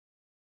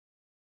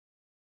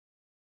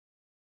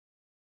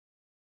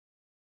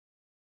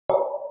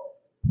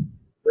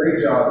Great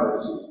job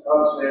this year.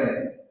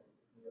 Outstanding.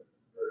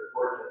 Very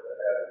fortunate to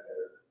have it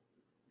there.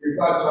 Your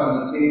thoughts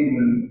on the team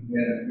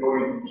and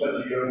going from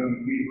such a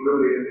young team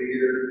early in the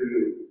year to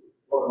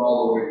going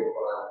all the way to the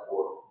Final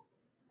Four?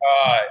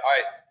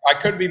 I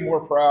couldn't be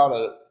more proud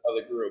of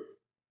the group.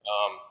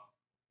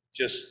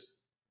 Just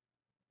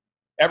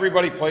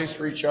everybody plays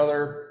for each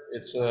other.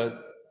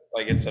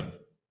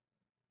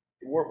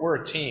 We're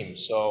a team,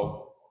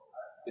 so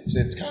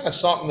it's kind of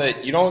something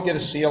that you don't get to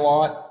see a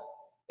lot,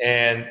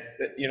 and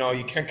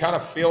you can kind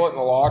of feel it in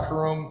the locker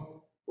room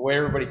the way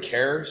everybody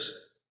cares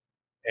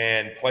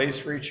and plays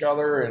for each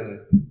other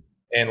and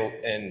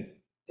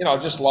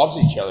just loves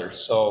each other.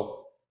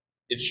 So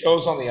it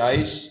shows on the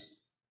ice,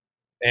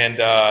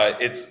 and I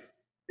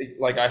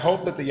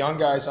hope that the young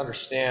guys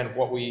understand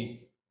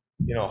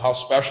how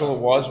special it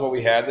was what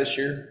we had this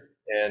year,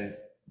 and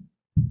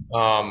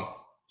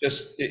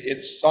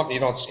it's something you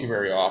don't see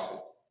very often.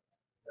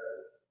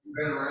 You've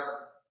been around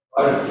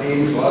a lot of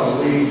teams, a lot of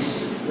leagues,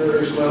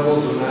 various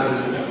levels of that,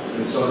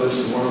 and so this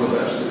is one of the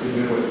best that you've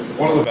been with.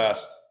 One of the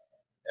best.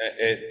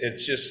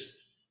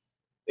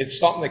 It's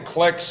something that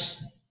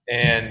clicks,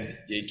 and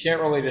you can't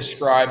really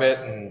describe it,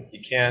 and you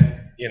can't,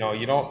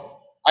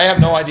 I have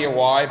no idea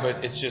why,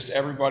 but it's just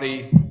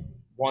everybody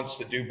wants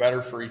to do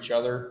better for each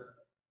other.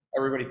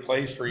 Everybody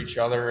plays for each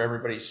other.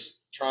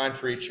 Everybody's trying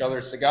for each other.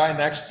 It's the guy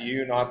next to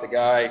you, not the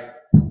guy,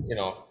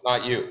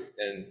 not you.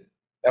 And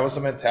that was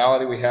the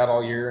mentality we had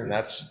all year, and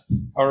that's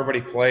how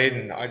everybody played.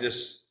 And I'm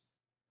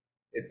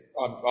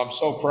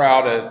so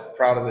proud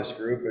of this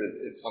group.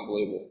 It's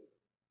unbelievable.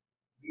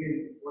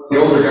 The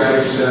older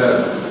guys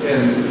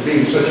and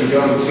being such a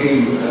young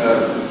team,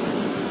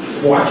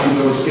 watching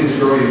those kids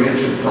grow. You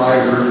mentioned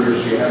pride earlier,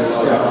 so you had a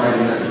lot of pride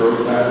in that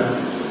growth pattern.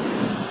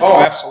 Oh,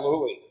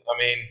 absolutely. I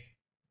mean,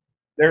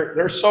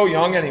 they're so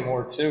young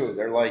anymore too.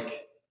 They're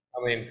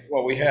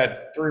we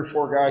had 3 or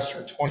 4 guys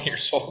turn 20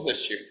 years old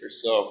this year,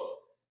 so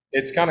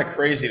it's kind of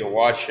crazy to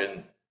watch.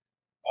 And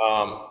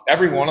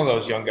every one of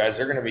those young guys,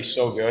 they're going to be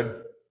so good,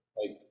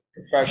 like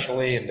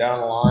professionally and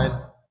down the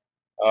line.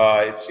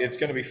 It's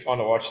going to be fun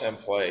to watch them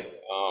play.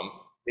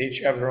 They each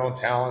have their own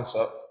talents,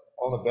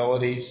 own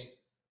abilities,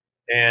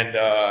 and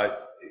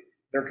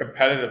their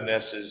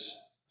competitiveness is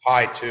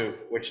high too,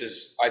 which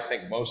is, I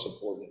think, most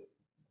important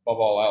above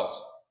all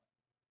else.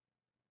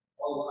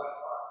 A lot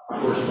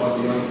of course, about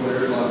the young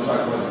players, a lot of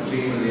talk about the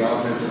team and the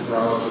offensive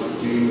prowess of the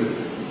team,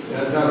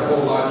 and not a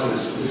whole lot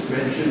is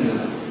mentioned. And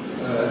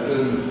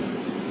then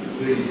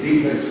the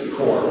defensive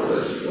core, what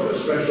a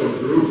special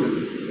group,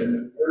 and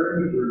the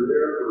Burns were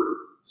there for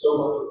so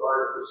much of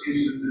part of the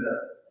season.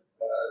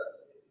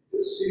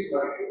 It seemed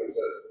like it was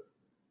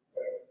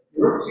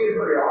you don't see it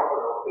very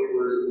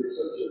often. It's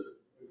such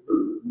a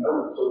group that's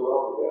melded so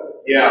well together.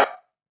 Yeah.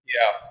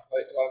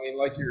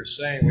 Like you were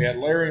saying, we had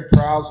Larry and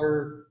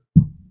Krauser,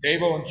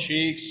 Dabo and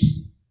Cheeks,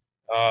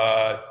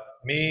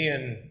 me,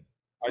 and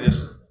I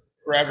just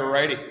grabbed a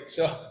righty.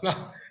 So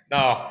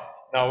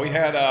no, we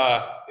had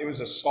it was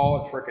a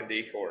solid frickin'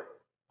 decor,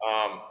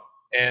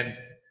 and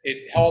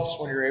it helps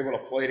when you're able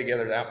to play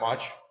together that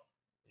much.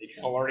 You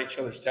kind of learn each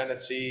other's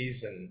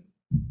tendencies and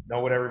know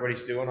what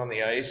everybody's doing on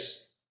the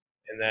ice.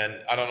 And then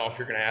I don't know if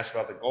you're going to ask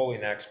about the goalie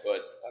next,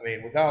 but I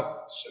mean,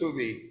 without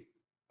Subi,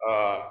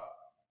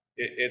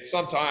 it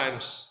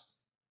sometimes.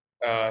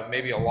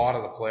 Maybe a lot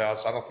of the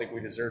playoffs, I don't think we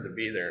deserve to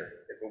be there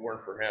if it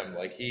weren't for him.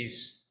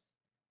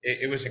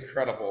 It was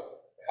incredible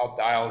how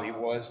dialed he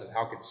was and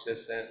how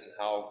consistent and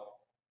how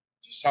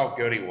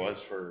good he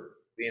was for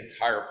the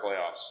entire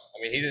playoffs.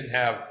 I mean, he didn't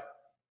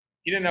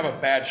have a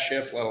bad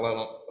shift, let alone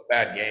a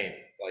bad game.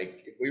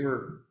 Like, if we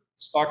were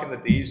stuck in the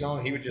D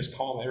zone, he would just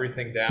calm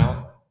everything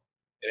down.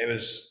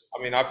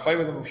 And I played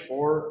with him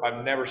before.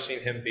 I've never seen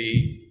him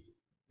be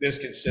this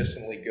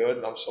consistently good,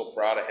 and I'm so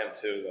proud of him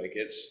too.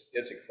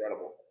 It's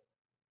incredible.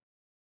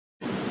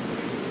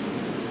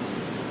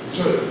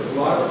 So a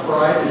lot of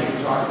pride, as you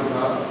talked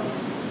about.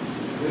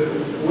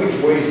 Which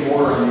weighs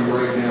more on you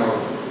right now,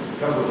 a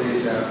couple of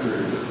days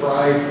after, the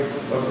pride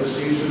of the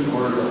season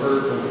or the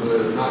hurt of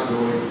the not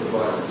going to the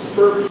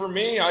finals? For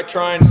me, I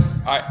try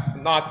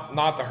and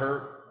not the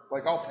hurt.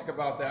 I'll think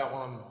about that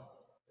when I'm in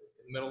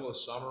the middle of the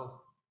summer,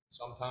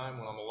 sometime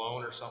when I'm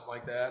alone or something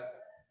like that.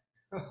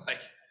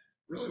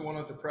 Really want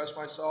to depress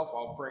myself,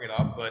 I'll bring it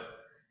up. But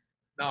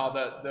no,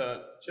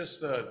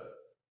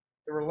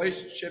 the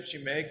relationships you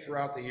make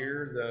throughout the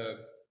year,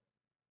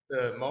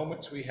 the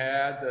moments we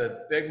had,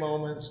 the big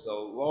moments, the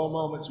low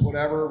moments,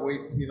 whatever,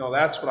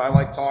 that's what I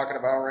like talking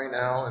about right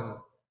now,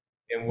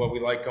 and what we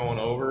like going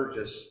over,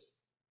 just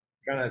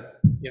kind of,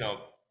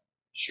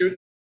 shoot.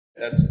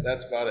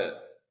 That's about it.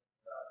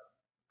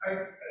 I have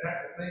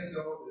to think,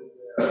 though,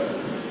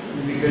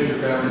 that because your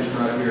family's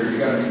not here, you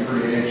got to be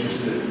pretty anxious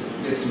to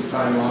get some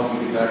time off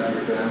and get back to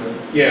your family.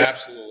 Yeah,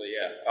 absolutely.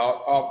 Yeah,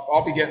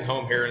 I'll be getting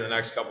home here in the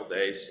next couple of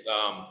days.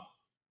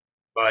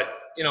 But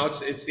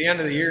it's the end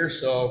of the year,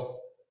 so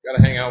got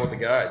to hang out with the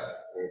guys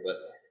a little bit.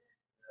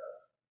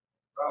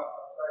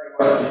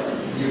 Well,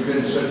 you've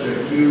been such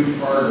a huge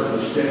part of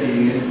the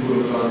steadying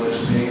influence on this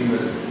team,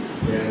 and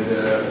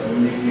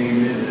when you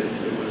came in,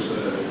 it was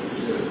a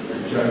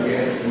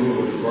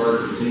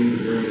team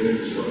to bring it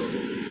in. So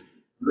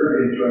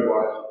really enjoy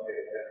watching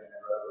it.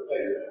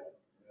 Thanks, man.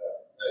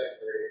 That's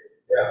great.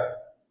 Yeah.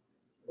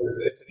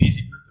 It's an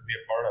easy group to be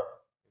a part of.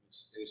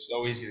 It's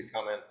so easy to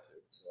come into.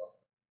 So,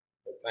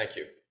 but thank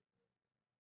you.